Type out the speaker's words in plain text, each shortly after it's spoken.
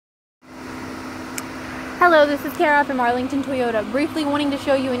Hello, this is Kara from Arlington Toyota. Briefly wanting to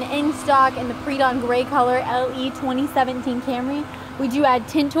show you an in-stock in the pre-dawn gray color LE 2017 Camry. We do add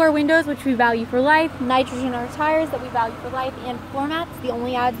tint to our windows, which we value for life, nitrogen in our tires that we value for life, and floor mats, the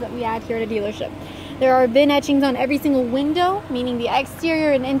only adds that we add here at a dealership. There are VIN etchings on every single window, meaning the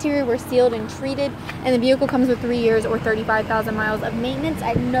exterior and interior were sealed and treated, and the vehicle comes with 3 years or 35,000 miles of maintenance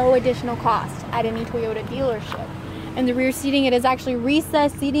at no additional cost at any Toyota dealership. And the rear seating, it is actually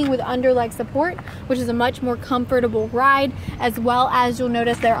recessed seating with underleg support, which is a much more comfortable ride, as well as you'll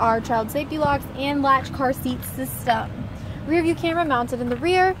notice there are child safety locks and latch car seat system. Rear view camera mounted in the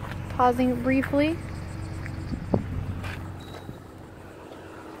rear, pausing briefly.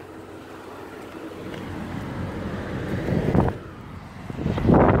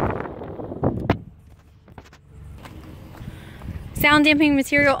 Sound dampening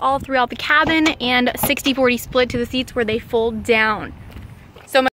material all throughout the cabin, and 60-40 split to the seats where they fold down.